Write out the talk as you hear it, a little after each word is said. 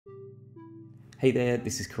Hey there,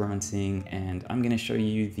 this is Karan Singh and I'm going to show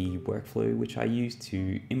you the workflow which I use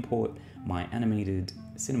to import my animated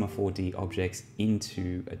Cinema 4D objects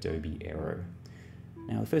into Adobe Aero.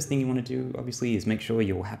 Now the first thing you want to do obviously is make sure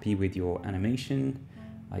you're happy with your animation.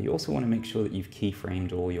 You also want to make sure that you've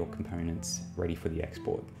keyframed all your components ready for the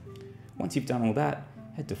export. Once you've done all that,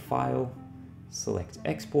 head to File, select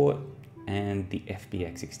Export and the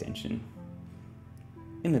FBX extension.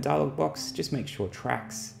 In the dialog box, just make sure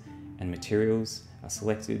Tracks and Materials are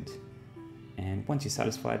selected, and once you're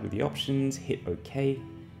satisfied with the options, hit OK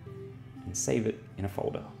and save it in a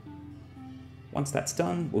folder. Once that's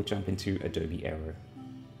done, we'll jump into Adobe Aero.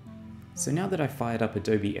 So now that I've fired up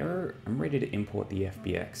Adobe Aero, I'm ready to import the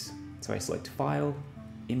FBX. So I select File,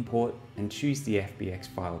 Import, and choose the FBX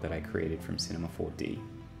file that I created from Cinema 4D.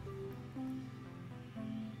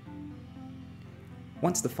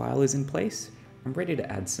 Once the file is in place, I'm ready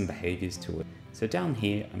to add some behaviors to it. So down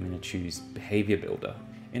here, I'm going to choose Behavior Builder.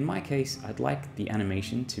 In my case, I'd like the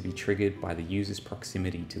animation to be triggered by the user's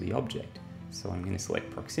proximity to the object. So I'm going to select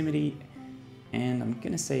Proximity, and I'm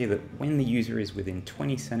going to say that when the user is within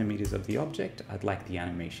 20 centimeters of the object, I'd like the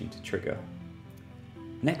animation to trigger.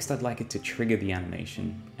 Next, I'd like it to trigger the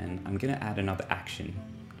animation, and I'm going to add another action,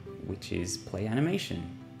 which is Play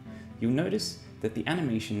Animation. You'll notice that the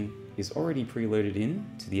animation is already preloaded in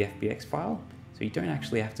to the FBX file, so you don't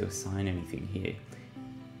actually have to assign anything here.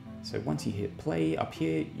 So once you hit play up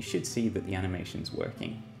here, you should see that the animation's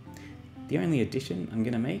working. The only addition I'm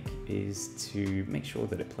going to make is to make sure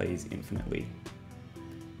that it plays infinitely.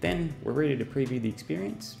 Then we're ready to preview the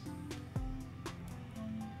experience.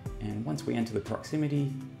 And once we enter the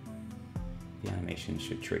proximity, the animation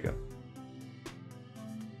should trigger.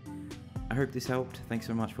 I hope this helped. Thanks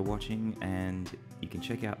so much for watching, and you can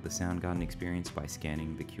check out the Soundgarden experience by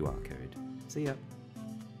scanning the QR code. See ya!